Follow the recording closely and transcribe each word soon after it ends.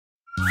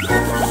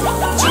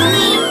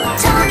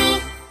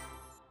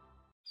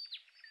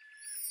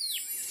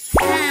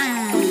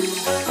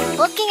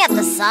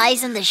the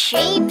size and the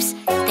shapes.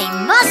 They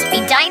must be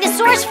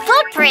dinosaurs'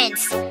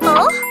 footprints.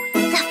 Oh,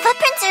 the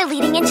footprints are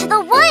leading into the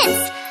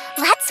woods.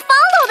 Let's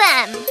follow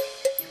them.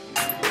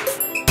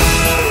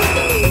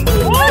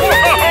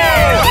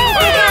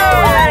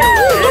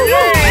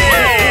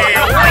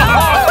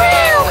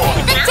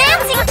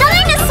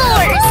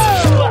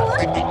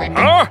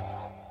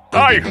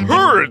 I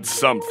heard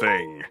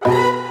something!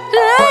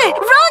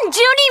 Run,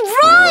 Juny,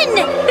 run!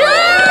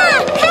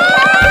 Help!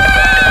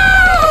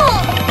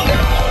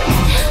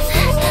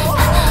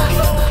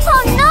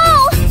 Oh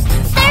no!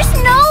 There's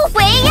no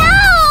way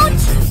out!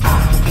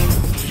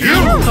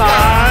 You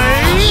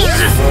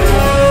guys!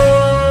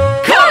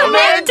 Come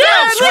and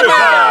dance with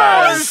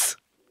us!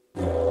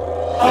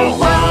 Oh,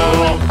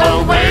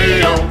 oh,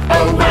 away, oh,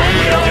 away,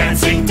 oh,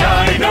 dancing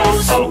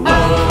dinos! Oh,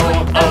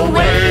 oh,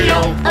 away, oh,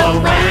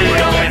 away,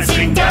 oh,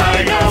 dancing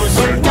dinos!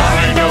 We're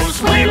dinos,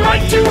 we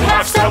like to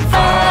have some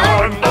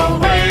fun!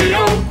 Away,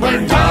 oh,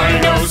 we're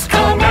dinos,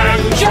 come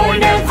and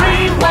join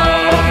everyone!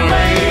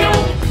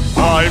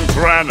 I'm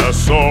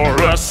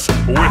Tyrannosaurus,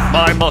 with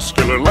my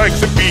muscular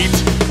legs and feet.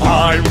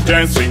 I'm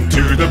dancing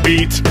to the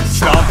beat,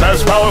 stomp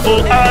as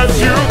powerful as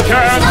you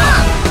can!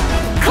 Stomp!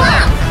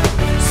 Clomp!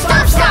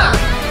 Stomp, stomp!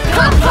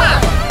 Clomp,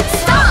 clomp!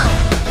 Stomp!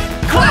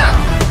 Clomp!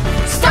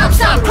 Stomp,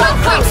 stomp! Clomp,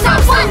 clomp!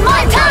 Stomp one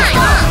more time!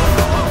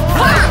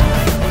 Clomp!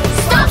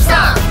 Stomp,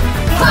 stomp!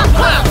 Clomp,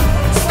 clomp!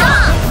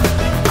 Stomp!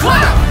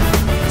 Clomp!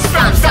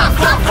 Stomp, stomp!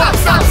 Clomp, clomp!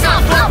 Stomp,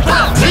 stomp! Clomp,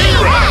 clomp!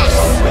 T-Rex!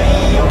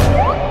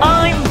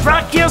 I'm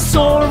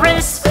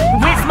Brachiosaurus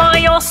with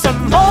my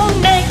awesome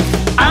long neck.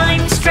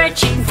 I'm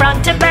stretching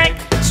front to back,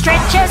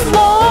 stretch as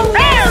long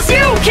as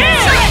you can.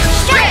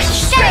 Stretch,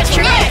 stretch, stretch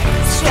your neck.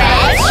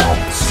 Stretch,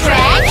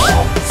 stretch,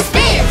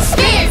 spin,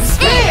 spin,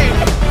 spin.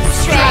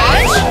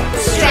 Stretch,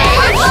 stretch.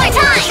 One more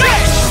time.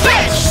 Stretch,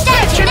 stretch,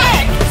 stretch your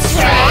neck.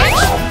 Stretch,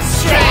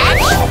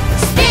 stretch,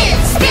 spin,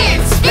 spin,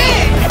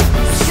 spin.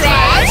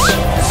 Stretch,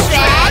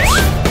 stretch.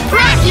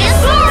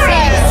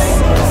 Brachiosaurus.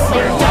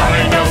 We're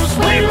dinos,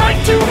 we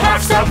like to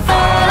have some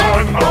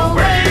fun!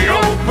 Away, oh,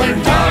 we're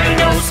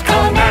dinos,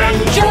 come and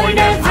join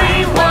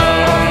everyone!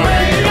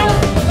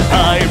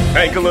 I'm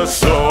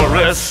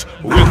Megalosaurus,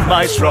 with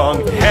my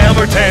strong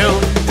hammer tail.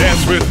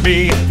 Dance with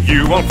me,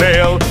 you won't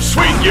fail.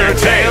 Swing your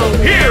tail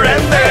here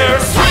and there.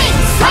 Swing,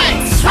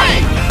 swing,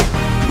 swing.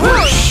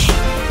 Whoosh,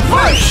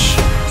 whoosh.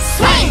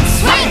 Swing,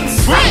 swing,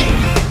 swing.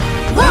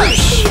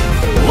 Whoosh,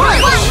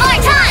 whoosh. One more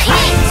time.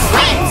 Swing,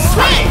 swing,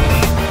 swing.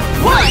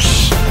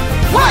 Whoosh,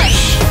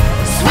 whoosh.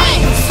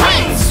 Swing,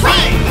 swing,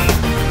 swing.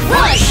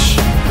 Whoosh,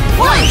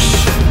 whoosh.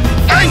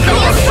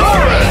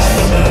 Ankylosaurus!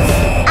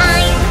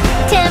 I'm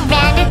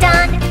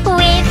Pteranodon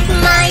with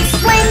my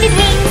splendid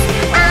wings.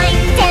 I'm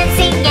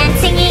dancing and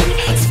singing.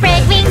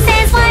 Spread wings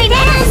as wide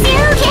as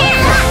you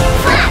can.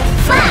 Flap,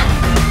 flap,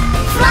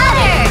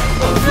 flutter,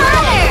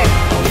 flutter,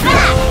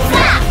 flap,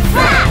 flap,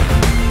 flap,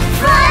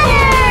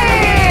 flutter.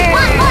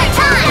 One more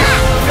time.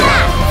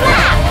 Flap,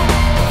 flap,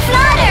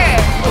 flutter,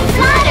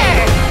 flutter,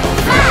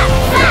 flap,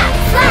 flap,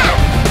 flap,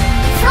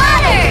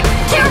 flutter.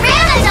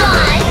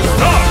 Pteranodon.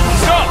 Stop,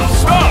 stop,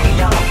 stop!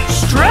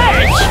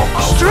 Stretch,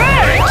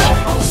 stretch.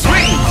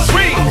 Swing,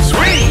 swing,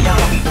 swing!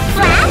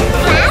 Flap,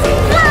 flap,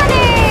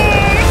 flutter.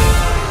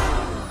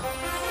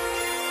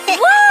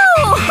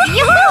 Woo!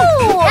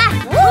 Yoo-hoo!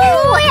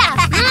 Woo!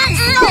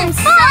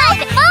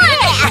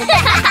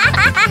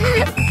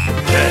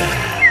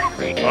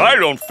 I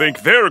don't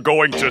think they're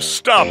going to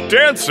stop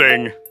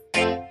dancing!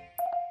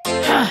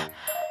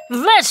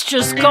 Let's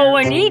just go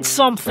and eat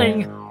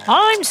something.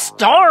 I'm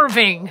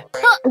starving.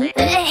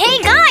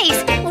 Hey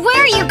guys,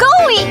 where are you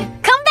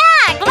going? Come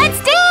back, let's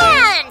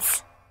dance!